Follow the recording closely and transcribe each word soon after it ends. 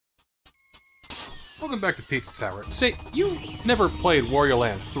Welcome back to Pizza Tower. Say, you've never played Wario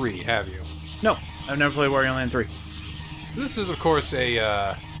Land 3, have you? No, I've never played Wario Land 3. This is, of course,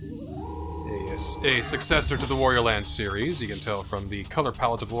 a successor to the Wario Land series. You can tell from the color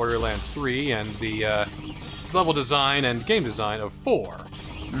palette of Wario Land 3 and the level design and game design of 4.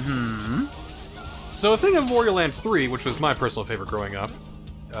 Mm-hmm. So the thing of Wario Land 3, which was my personal favorite growing up,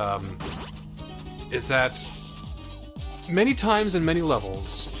 is that many times in many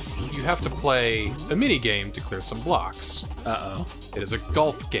levels, you have to play a mini-game to clear some blocks. Uh-oh. It is a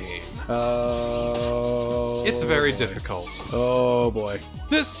golf game. Oh. It's very difficult. Oh, boy.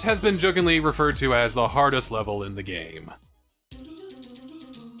 This has been jokingly referred to as the hardest level in the game.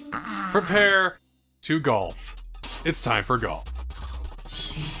 Prepare to golf. It's time for golf.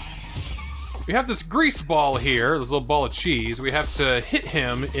 We have this grease ball here, this little ball of cheese. We have to hit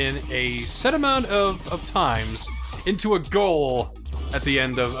him in a set amount of times into a goal at the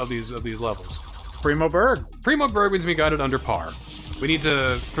end of these levels. Primo Berg. Primo Berg means we got it under par. We need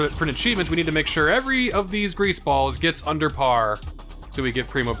to, for an achievement, we need to make sure every of these grease balls gets under par, so we get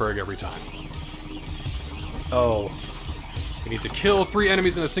Primo Berg every time. Oh. We need to kill 3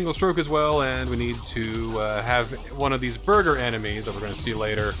 enemies in a single stroke as well, and we need to have one of these burger enemies that we're going to see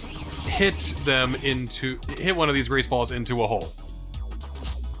later hit one of these grease balls into a hole.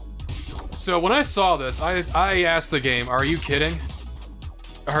 So when I saw this, I asked the game, "Are you kidding?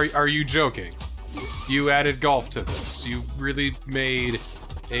 Are you joking? You added golf to this. You really made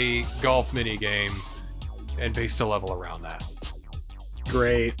a golf minigame and based a level around that."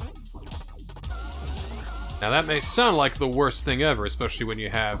 Great. Now that may sound like the worst thing ever, especially when you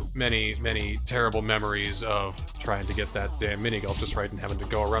have many, many terrible memories of trying to get that damn mini-golf just right and having to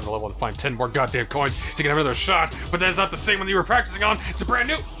go around the level and find 10 more goddamn coins to get another shot, but that's not the same one you were practicing on. It's a brand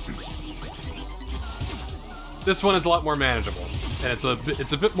new... This one is a lot more manageable, and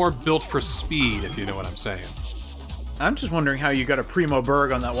it's a bit more built for speed, if you know what I'm saying. I'm just wondering how you got a Primo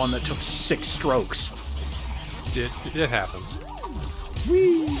Berg on that one that took 6 strokes. It happens.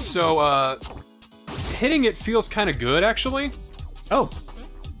 Whee! So, hitting it feels kind of good, actually. Oh.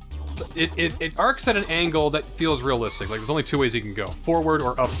 It arcs at an angle that feels realistic. Like, there's only 2 ways you can go. Forward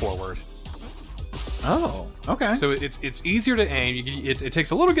or up forward. Oh, okay. So it's easier to aim. It takes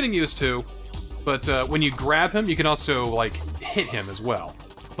a little getting used to, but when you grab him, you can also, like, hit him as well.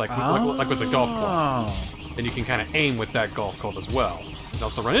 Like with the golf club. And you can kind of aim with that golf club as well. You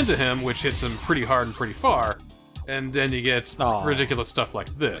also run into him, which hits him pretty hard and pretty far. And then you get ridiculous stuff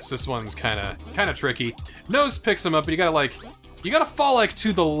like this. This one's kind of tricky. Nose picks him up, but you gotta fall like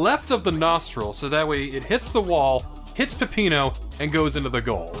to the left of the nostril, so that way it hits the wall, hits Peppino, and goes into the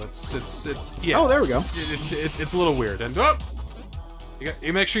goal. Yeah. Oh, there we go. It's a little weird. And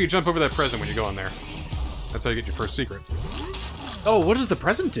you make sure you jump over that present when you go in there. That's how you get your first secret. Oh, what does the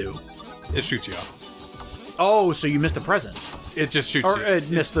present do? It shoots you up. Oh, so you missed the present. It just shoots you. Or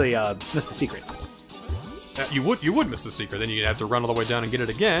missed the secret. You would miss the secret, then you'd have to run all the way down and get it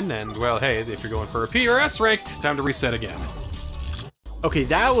again, and, well, hey, if you're going for a P or S rank, time to reset again. Okay,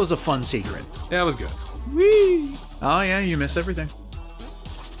 that was a fun secret. That was good. Whee! Oh yeah, you miss everything.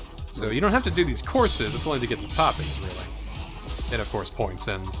 So you don't have to do these courses, it's only to get the toppings, really. And, of course, points,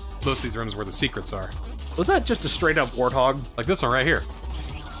 and most of these rooms where the secrets are. Was that just a straight-up warthog? Like this one right here.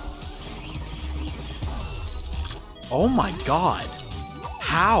 Oh my god.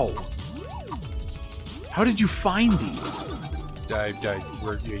 How? How did you find these?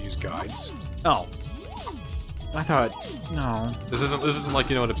 You use guides. Oh. I thought, no. This isn't like,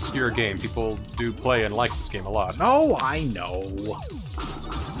 an obscure game. People do play and like this game a lot. Oh, I know.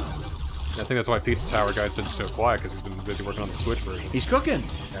 I think that's why Pizza Tower guy's been so quiet, because he's been busy working on the Switch version. He's cooking.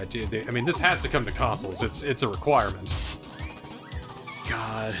 I mean, this has to come to consoles. It's a requirement.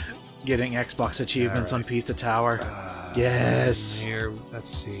 God, getting Xbox achievements on Pizza Tower. Yes. Here, let's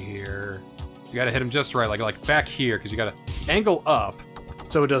see here. You gotta hit him just right, like back here, because you gotta angle up.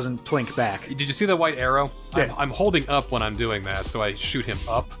 So it doesn't plink back. Did you see that white arrow? Yeah. I'm holding up when I'm doing that, so I shoot him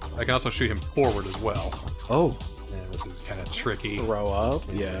up. I can also shoot him forward as well. Oh. Yeah, this is kind of tricky. Throw up,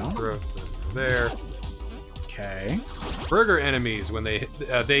 yeah. Throw there. Okay. Burger enemies, when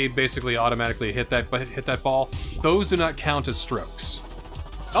they basically automatically hit that ball, those do not count as strokes.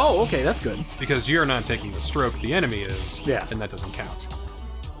 Oh, okay, that's good. Because you're not taking the stroke, the enemy is, yeah. And that doesn't count.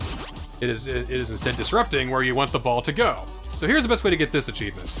 It is instead disrupting where you want the ball to go. So here's the best way to get this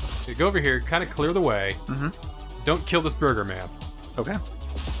achievement. You go over here, kind of clear the way. Mm-hmm. Don't kill this burger man. Okay.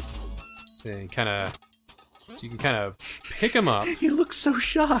 And so you can kind of pick him up. He looks so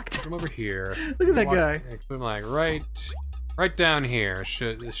shocked. Put him over here. Look at that guy. Put him like right down here.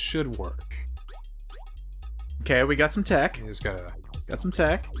 This should work. Okay, we got some tech. You just gotta got some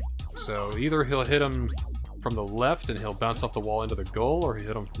tech. So either he'll hit him from the left and he'll bounce off the wall into the goal, or he'll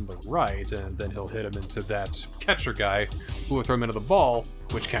hit him from the right and then he'll hit him into that catcher guy who will throw him into the ball,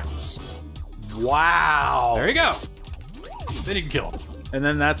 which counts. Wow. There you go. Then you can kill him. And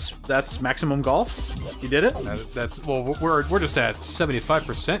then that's maximum golf? You did it? Well, we're just at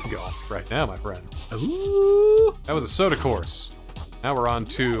 75% golf right now, my friend. Ooh. That was a soda course. Now we're on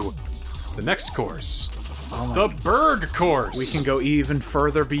to the next course. Oh the Berg course. We can go even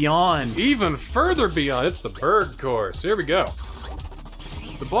further beyond. Even further beyond. It's the Berg course. Here we go.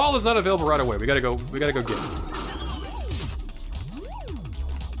 The ball is not available right away. We gotta go get it.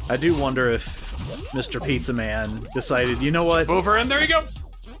 I do wonder if Mr. Pizza Man decided, you know what? Over and there you go.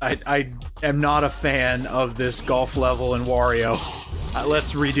 I am not a fan of this golf level in Wario.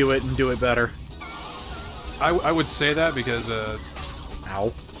 Let's redo it and do it better. I would say that because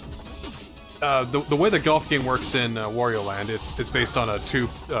Ow. the way the golf game works in Wario Land, it's based on a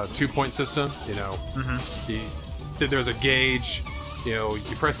two-point system. You know, there's a gauge. You know,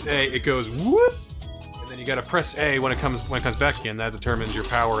 you press A, it goes whoop, and then you gotta press A when it comes back again. That determines your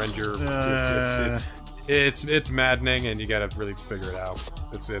power and your. It's maddening, and you gotta really figure it out.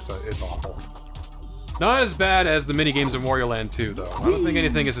 It's awful. Not as bad as the mini games in Wario Land 2, though. I don't think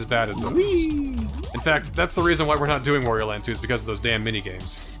anything is as bad as those. In fact, that's the reason why we're not doing Wario Land 2 is because of those damn mini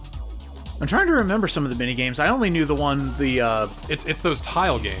games. I'm trying to remember some of the mini games. I only knew the one, It's those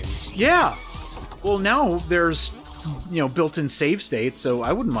tile games. Yeah. Well, now there's, you know, built-in save states, so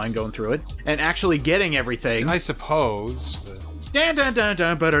I wouldn't mind going through it and actually getting everything. I suppose. But... Seared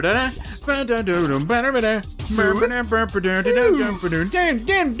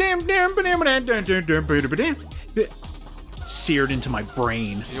into my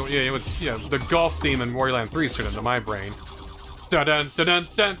brain. Yeah, the golf theme in Wario Land 3 seared into my brain. Dun dun dun dun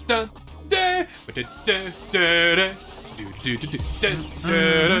dun dun. Then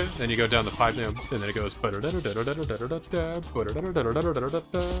you go down the pipe, and then it goes.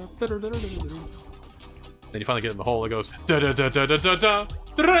 Then you finally get in the hole. It goes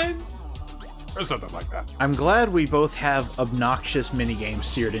or something like that. I'm glad we both have obnoxious minigames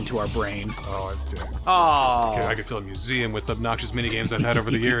seared into our brain. Oh, I do. Oh, I could fill a museum with obnoxious minigames I've had over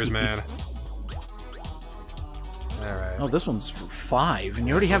the years, man. Alright. Oh, this one's 5, and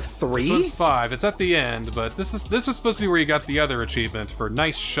you already have 3? This one's 5. It's at the end, but this was supposed to be where you got the other achievement for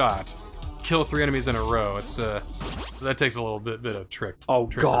nice shot. Kill 3 enemies in a row. It's that takes a little bit of trick. Oh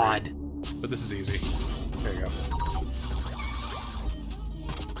trickery. God! But this is easy. There you go.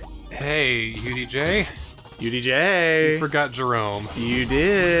 Hey, UDJ. UDJ. You forgot Jerome. You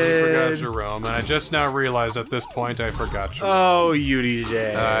did. You forgot Jerome, and I just now realized at this point I forgot Jerome. Oh,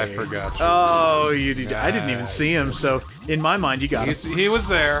 UDJ. I forgot Jerome. Oh, UDJ. I didn't even see him, so in my mind, you got him. He was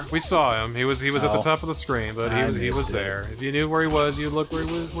there. We saw him. He was at the top of the screen, but he was there. If you knew where he was, you'd look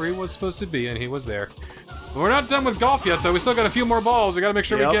where he was supposed to be, and he was there. But we're not done with golf yet, though. We still got a few more balls. We got to make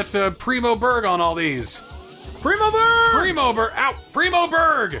sure we get Primo Berg on all these. Primo Berg! Primo Berg! Ow! Primo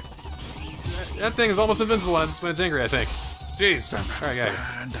Berg! That thing is almost invincible when it's angry, I think. Jeez. Alright,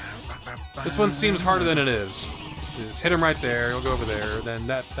 yeah. This one seems harder than it is. Just hit him right there, he'll go over there, then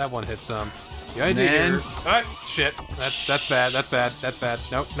that one hits him. The idea here... shit. That's bad, that's bad, that's bad.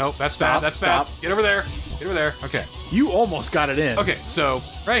 Nope, that's bad, that's bad. Get over there. Get over there. Okay. You almost got it in. Okay, so,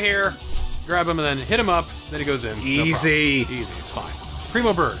 right here, grab him and then hit him up, then he goes in. Easy. No easy, it's fine.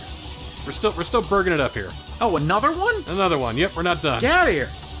 Primo Berg. We're still berging it up here. Oh, another one? Another one. Yep, we're not done. Get out of here.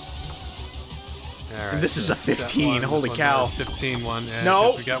 All right, and this is a 15. Holy cow. 15 one. And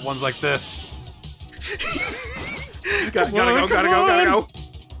no. We got ones like this. gotta go.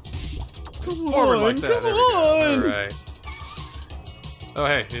 Forward like that. There we go. All right. Oh,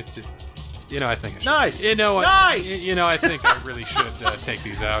 hey. You know, I think I should. Nice. You know what? Nice. You know, I think I really should take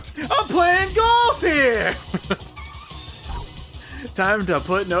these out. I'm playing golf here. Time to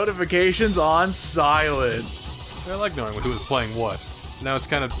put notifications on silent. I like knowing who was playing what. Now it's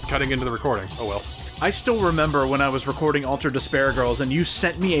kind of cutting into the recording. Oh well. I still remember when I was recording Ultra Despair Girls and you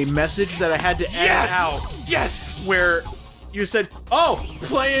sent me a message that I had to edit out. Yes! Where you said, oh,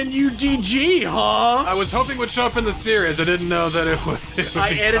 playing UDJ, huh? I was hoping it would show up in the series. I didn't know that it would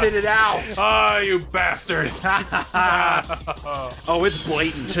I edited it out. Ah, you bastard. Oh, it's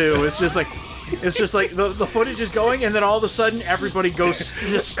blatant too. It's just like the footage is going and then all of a sudden everybody goes,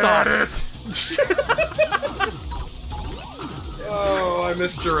 just stops. Oh, I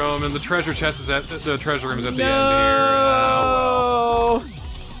missed Jerome, and the treasure chest is the treasure room is at the end here. Oh, well.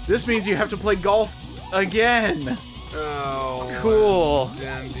 This means you have to play golf again. Oh. Cool.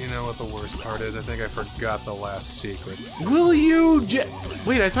 And do you know what the worst part is? I think I forgot the last secret. Will you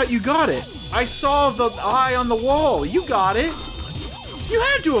wait, I thought you got it. I saw the eye on the wall. You got it. You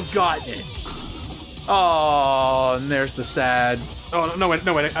had to have gotten it. Oh, and there's the sad. Oh no! Wait!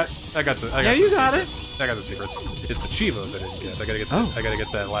 I got the. Yeah, you got it. I got the secrets. It's the Chivos I didn't get. I gotta get. Oh. I gotta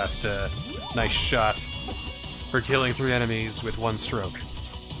get that last nice shot for killing 3 enemies with 1 stroke.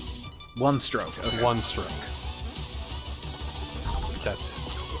 1 stroke. Okay. 1 stroke. That's it.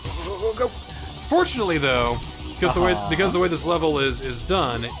 Go. Fortunately, though, because the way this level is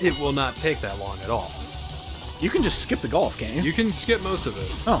done, it will not take that long at all. You can just skip the golf, can't you? You can skip most of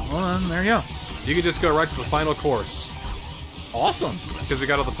it. Oh, well then, there you go. You can just go right to the final course. Awesome. Because we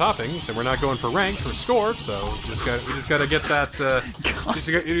got all the toppings, and we're not going for rank or score, so we just gotta get that. We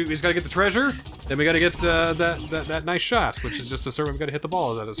just gotta get the treasure, then we gotta get that nice shot, which is just a certain. We gotta hit the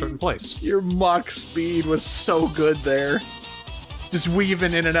ball at a certain place. Your Mach speed was so good there. Just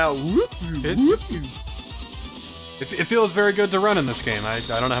weaving in and out. It feels very good to run in this game. I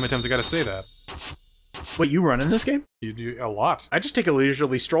don't know how many times I gotta say that. Wait, you run in this game? You do a lot. I just take a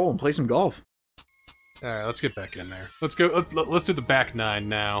leisurely stroll and play some golf. All right, let's get back in there. Let's go. Let's do the back 9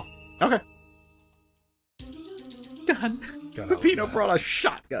 now. Okay. Gun. Pepino brought a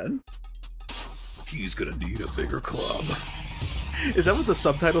shotgun. He's gonna need a bigger club. Is that what the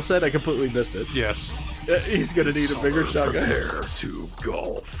subtitle said? I completely missed it. Yes. He's gonna need a bigger shotgun. Prepare to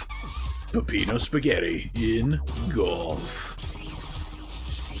golf. Pepino spaghetti in golf.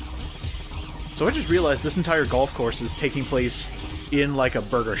 So I just realized this entire golf course is taking place in like a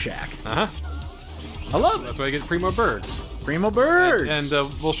burger shack. Uh-huh. I love it. That's why you get Primo Birds. Primo Birds. And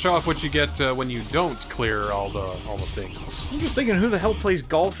we'll show off what you get when you don't clear all the things. I'm just thinking, who the hell plays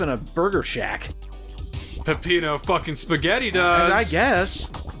golf in a burger shack? Pepino fucking spaghetti does. I guess.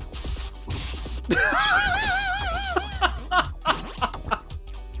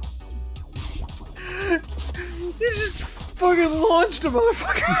 You just fucking launched a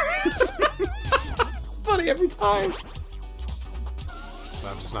motherfucker. It's funny every time.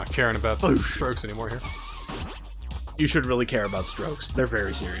 I'm just not caring about strokes anymore here. You should really care about strokes. They're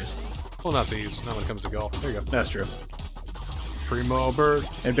very serious. Well, not these. Not when it comes to golf. There you go. That's true. Primo Bird.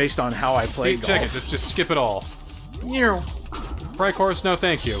 And based on how I play golf... Check it. Just skip it all. Yeah. Fry course, no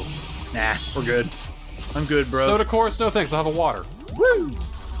thank you. Nah, we're good. I'm good, bro. Soda course, no thanks. I'll have a water. Woo!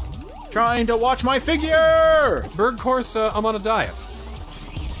 Trying to watch my figure! Bird course, I'm on a diet.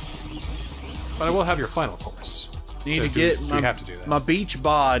 But I will have your final course. Need to get we have to do that. my beach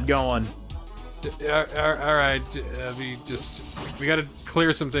bod going. Alright, we gotta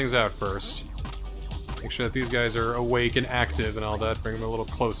clear some things out first. Make sure that these guys are awake and active and all that. Bring them a little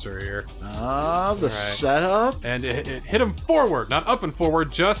closer here. Ah, the setup. And hit them forward, not up and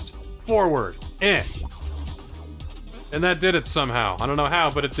forward, just forward. And that did it somehow. I don't know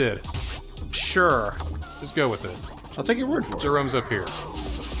how, but it did. Sure. Just go with it. I'll take your word for it. Jerome's up here.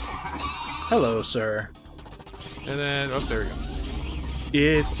 Hello, sir. And then, oh, there we go.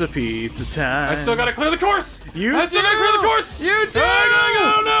 It's a pizza time. I still gotta clear the course! I still gotta clear the course! You do!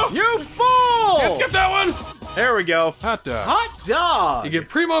 No! You fool! Can't skip that one! There we go. Hot dog. Hot dog! You get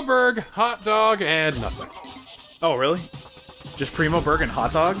Primo Berg, hot dog, and nothing. Oh, really? Just Primo Berg and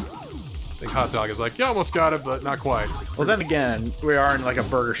hot dog? I think hot dog is like, you almost got it, but not quite. Well, then again, we are in like a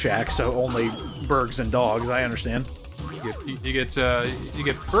burger shack, so only Bergs and dogs, I understand. You get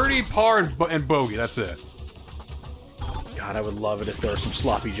Birdie, Par, and Bogey, that's it. God, I would love it if there were some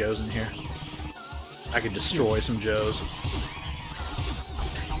sloppy joes in here. I could destroy some joes.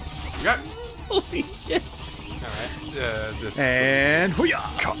 You got it. Holy shit. Alright, this... And hoo-yah!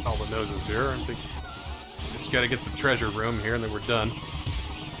 Cut all the noses here. I think just gotta get the treasure room here, and then we're done.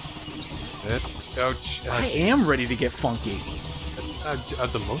 Ouch. I am ready to get funky.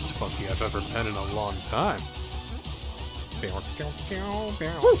 The most funky I've ever been in a long time.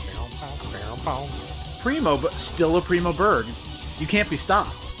 Primo, but still a Primo Berg. You can't be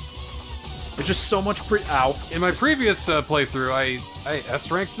stopped. There's just so much Ow. In my previous playthrough, I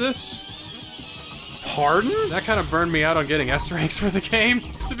S-ranked this. Pardon? That kind of burned me out on getting S-ranks for the game,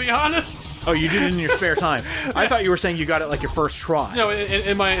 to be honest. Oh, you did it in your spare time. I thought you were saying you got it like your first try. No,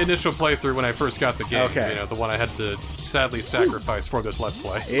 in my initial playthrough when I first got the game, okay. You know, the one I had to sadly sacrifice for this Let's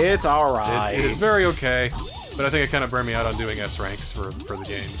Play. It's alright. It is very okay, but I think it kind of burned me out on doing S-ranks for the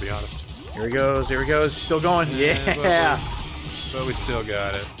game, to be honest. Here he goes, here he goes. Still going. Yeah. But we still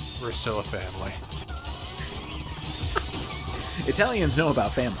got it. We're still a family. Italians know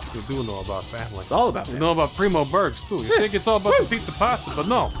about family. We do know about family. It's all about family. We know about Primo Bergs, too. You think it's all about the pizza pasta, but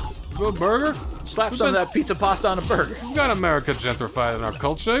no. Good burger? Slap some of that pizza pasta on a burger. We got America gentrified in our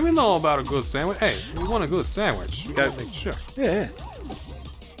culture. We know about a good sandwich. Hey, we want a good sandwich. We gotta make sure. Yeah.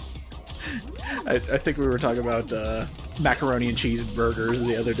 I think we were talking about macaroni and cheese burgers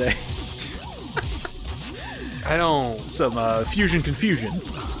the other day. I don't... Some fusion confusion.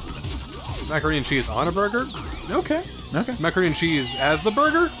 Macaroni and cheese on a burger? Okay. Okay. Macaroni and cheese as the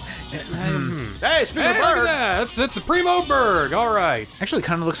burger? Hey, speaking of Hey, look burger! at that! It's a Primo burg. All right. Actually,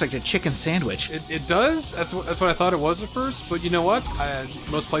 kind of looks like a chicken sandwich. It does. That's what I thought it was at first. But you know what?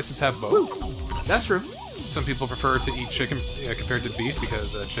 Most places have both. That's true. Some people prefer to eat chicken compared to beef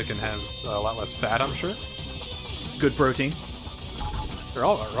because chicken has a lot less fat, I'm sure. Good protein. They're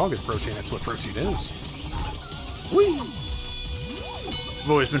all good protein. That's what protein is. Whee! I've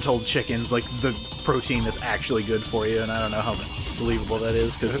always been told chicken's like the protein that's actually good for you, and I don't know how believable that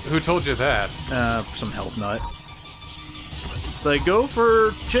is. Because Who told you that? some health nut. It's like, go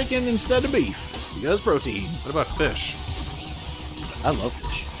for chicken instead of beef because protein. What about fish? I love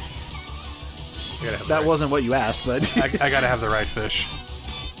fish. You gotta have That wasn't what you asked, but I gotta have the right fish.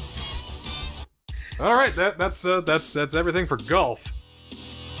 All right, that's everything for golf.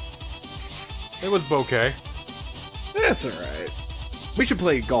 It was bokeh. that's all right. We should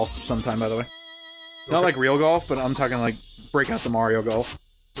play golf sometime, by the way. Not Okay. like real golf, but I'm talking like break out the Mario golf.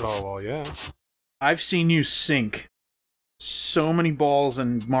 Oh well, yeah. I've seen you sink so many balls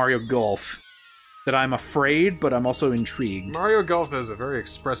in Mario Golf that I'm afraid, but I'm also intrigued. Mario Golf is a very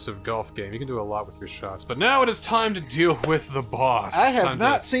expressive golf game. You can do a lot with your shots. But now it is time to deal with the boss. I It's have time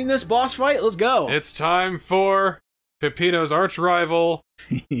not seen this boss fight. Let's go. It's time for Pepino's arch rival,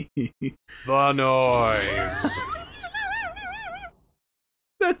 the Noise.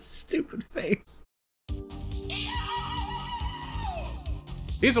 That stupid face.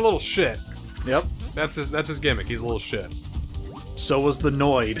 He's a little shit. Yep. That's his gimmick. He's a little shit. So was the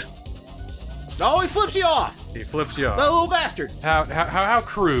Noid. Oh, he flips you off! He flips you That off. little bastard. How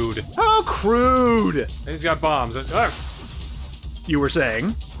crude. How crude! And he's got bombs. You were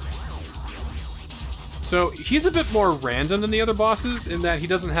saying? So he's a bit more random than the other bosses in that he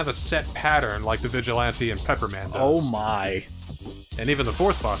doesn't have a set pattern like the Vigilante and Pepperman does. Oh my. And even the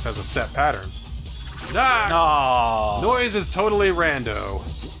fourth boss has a set pattern. Ah! Aww. Noise is totally rando.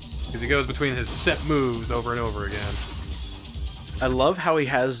 Because he goes between his set moves over and over again. I love how he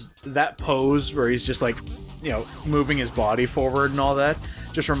has that pose where he's just like, you know, moving his body forward and all that.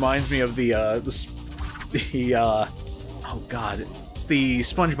 Just reminds me of oh god, it's the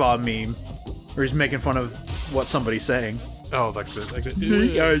SpongeBob meme where he's making fun of what somebody's saying. Oh, like the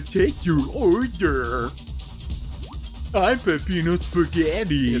I take your order. I'm Peppino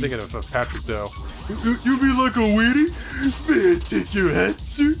Spaghetti. You're thinking of Patrick Doe. You be like a weenie? May I take your hat,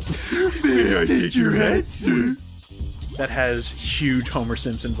 sir? May I take your hat, sir? That has huge Homer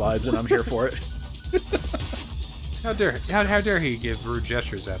Simpson vibes, and I'm here for it. How dare he give rude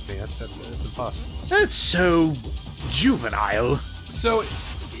gestures at me? That's impossible. That's so juvenile. So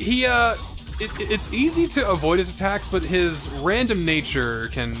he it's easy to avoid his attacks, but his random nature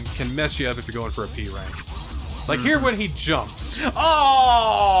can mess you up if you're going for a P rank. Like here when he jumps.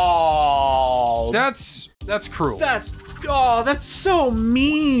 Oh, That's cruel. that's so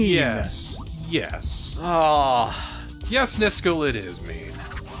mean. Yes. Oh. Yes, Niskel, it is mean.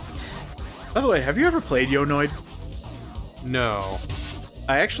 By the way, have you ever played Yonoid? No.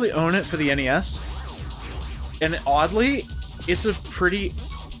 I actually own it for the NES, and oddly, it's a pretty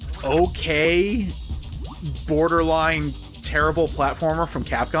okay, borderline terrible platformer from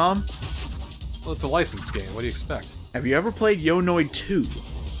Capcom. Well, it's a licensed game. What do you expect? Have you ever played Yonoid 2?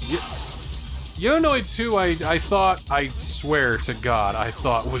 Yonoid 2, I thought, I swear to God, I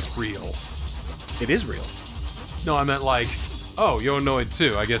thought was real. It is real. No, I meant like, oh, Yonoid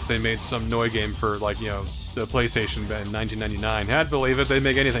 2. I guess they made some Noid game for, like, you know, the PlayStation in 1999. Had to believe it, they'd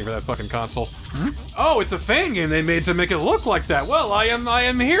make anything for that fucking console. Oh, it's a fan game they made to make it look like that. Well, I am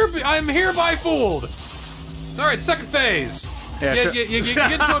hereby fooled. Sorry, it's second phase. Yeah, You sure.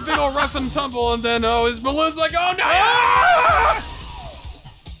 get into a big old rough and tumble, and then, oh, his balloon's like, oh no!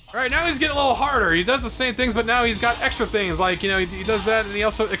 Alright, now he's getting a little harder. He does the same things, but now he's got extra things, like, you know, he does that, and he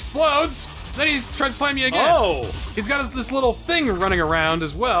also explodes. Then he tries to slam you again. Oh! He's got this little thing running around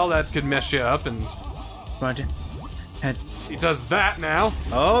as well that could mess you up, and he does that now.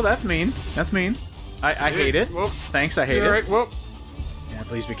 Oh, that's mean. That's mean. I hate it. Whoop. Thanks, I hate it. Alright, whoop. Yeah,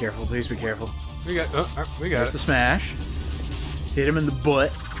 please be careful. Please be careful. We got There's it. the smash. Hit him in the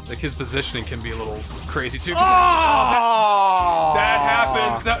butt. Like, his positioning can be a little crazy, too. 'cause Oh! That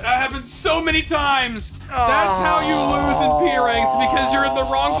happens. That happens so many times. That's how you lose in P ranks, because you're in the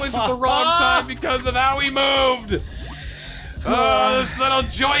wrong place at the wrong time because of how he moved. Oh, this little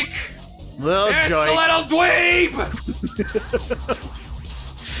joik. Little This joke. little dweeb!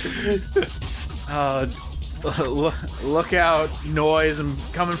 Look out, Noise! I'm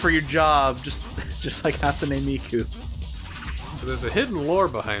coming for your job, just like Hatsune Miku. So there's a hidden lore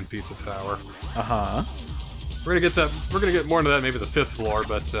behind Pizza Tower. Uh huh. We're gonna get more into that maybe the 5th floor,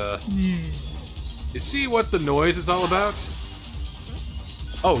 but you see what the noise is all about?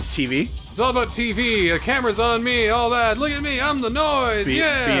 Oh, TV? It's all about TV, camera's on me, all that. Look at me, I'm the noise,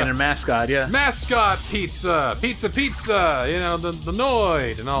 yeah! Being a mascot, yeah. Mascot pizza, pizza, you know, the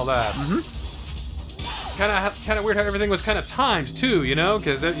Noid and all that. Kind of weird how everything was kind of timed too, you know,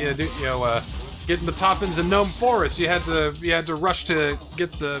 because getting the toppings in Gnome Forest, you had to rush to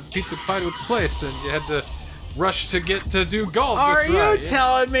get the pizza pie to its place, and you had to rush to get to do golf. Are just right, you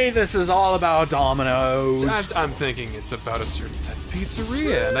telling me this is all about Domino's? I'm thinking it's about a certain type of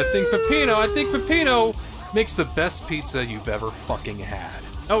pizzeria, and I think Peppino makes the best pizza you've ever fucking had.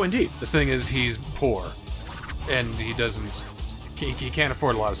 Oh, indeed. The thing is, he's poor, and he can't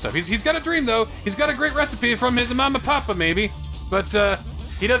afford a lot of stuff. He's got a dream though. He's got a great recipe from his mama papa maybe, but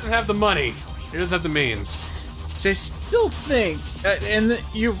he doesn't have the money. He doesn't have the means. So I still think, and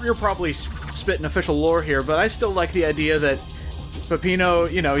you're probably spitting official lore here, but I still like the idea that Peppino,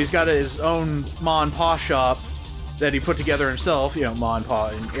 you know, he's got his own ma and pa shop that he put together himself, you know, ma and pa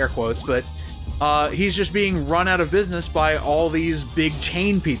in air quotes, but he's just being run out of business by all these big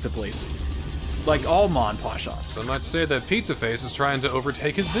chain pizza places. Like all ma and pa shops. So I might say that Pizza Face is trying to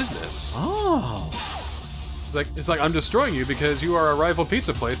overtake his business. Oh. It's like I'm destroying you because you are a rival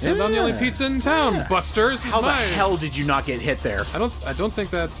pizza place and I'm the only pizza in town, Busters. How the hell did you not get hit there? I don't think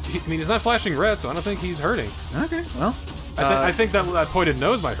that. I mean, he's not flashing red, so I don't think he's hurting. Okay, well. I think that pointed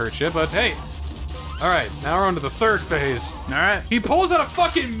nose might hurt you, but hey. All right, now we're on to the 3rd phase. All right. He pulls out a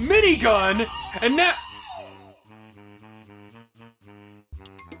fucking minigun, and now.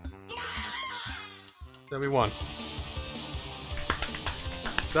 Then we won.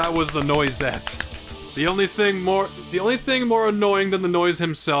 That was the noisette. The only thing more annoying than the noise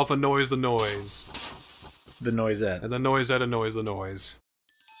himself annoys the noise. The noisette. And the noisette annoys the noise.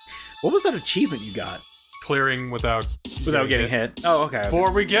 What was that achievement you got? Clearing without getting hit. Oh, okay.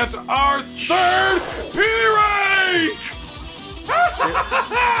 Before we get our 3rd P-rank!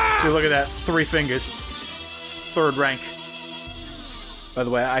 So look at that, 3 fingers. 3rd rank. By the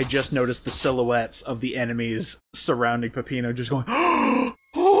way, I just noticed the silhouettes of the enemies surrounding Peppino just going, oh!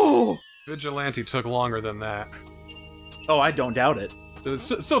 Vigilante took longer than that. Oh, I don't doubt it. It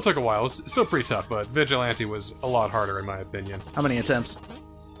still took a while. It was still pretty tough, but Vigilante was a lot harder in my opinion. How many attempts?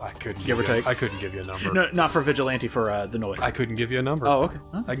 I couldn't give or take. I couldn't give you a number. No, not for Vigilante, for the noise. I couldn't give you a number. Oh, okay.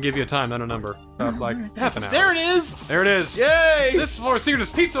 Huh? I can give you a time, not a number. Like half an hour. There it is! There it is! Yay! This floor secret is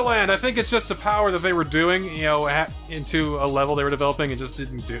Pizza Land. I think it's just a power that they were doing, you know, into a level they were developing and just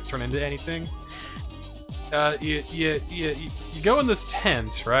didn't turn into anything. You go in this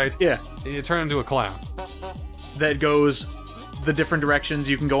tent, right? Yeah. And you turn into a clown. That goes the different directions.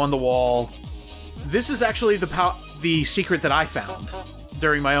 You can go on the wall. This is actually the secret that I found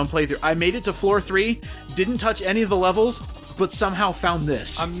during my own playthrough. I made it to floor 3, didn't touch any of the levels, but somehow found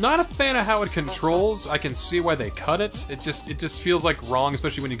this. I'm not a fan of how it controls. I can see why they cut it. It just feels like wrong,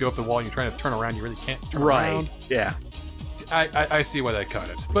 especially when you go up the wall and you're trying to turn around. You really can't turn around. Yeah. I see why they cut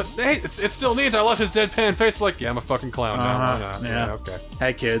it. But hey, it's still neat. I love his deadpan face. Like, yeah, I'm a fucking clown now. Why not? Yeah. Okay.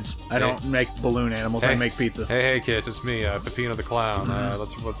 Hey kids, I don't make balloon animals. I make pizza. Hey kids, it's me, Peppino the Clown.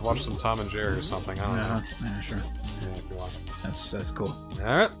 Let's watch some Tom and Jerry or something. I don't know. Yeah, sure. Yeah, if you want. That's cool. All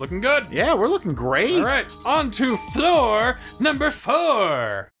right, looking good. Yeah, we're looking great. All right, on to floor number 4.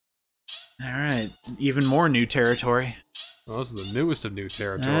 All right, even more new territory. Well, this is the newest of new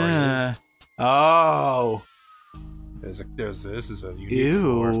territory. Oh. This is a unique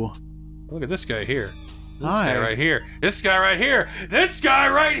floor. Look at this guy here. This guy right here. This guy right here. This guy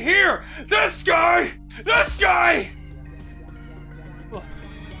right here. This guy. This guy. We'll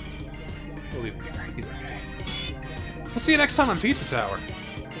leave him here. He's okay. We'll see you next time on Pizza Tower.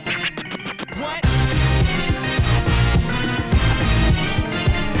 What?